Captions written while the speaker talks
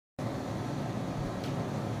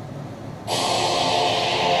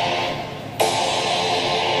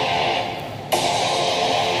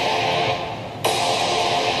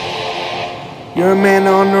Your man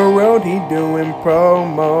on the road, he doing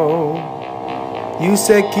promo. You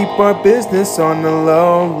said keep our business on the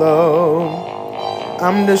low, low.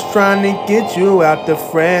 I'm just trying to get you out the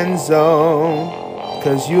friend zone.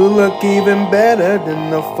 Cause you look even better than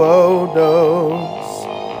the photos.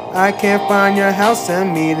 I can't find your house,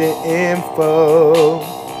 send me the info.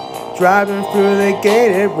 Driving through the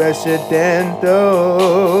gated residential.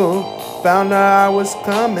 Found out I was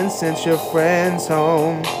coming since your friend's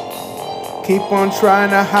home. Keep on trying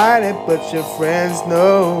to hide it, but your friends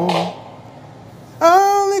know.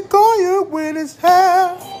 I only call you when it's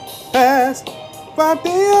half past. But the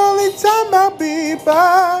only time I'll be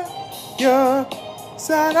by your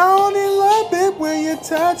side. I only love it when you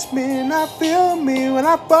touch me and I feel me. When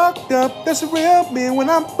I fucked up, that's the real me. When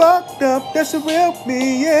I'm fucked up, that's the real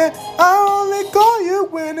me, yeah. I only call you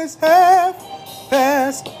when it's half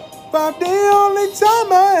past. But the only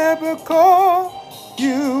time I ever call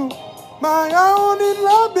you. I only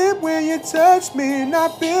love it when you touch me and I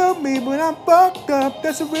feel me. When I'm fucked up,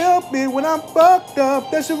 that's the real me. When I'm fucked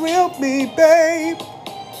up, that's the real me, babe.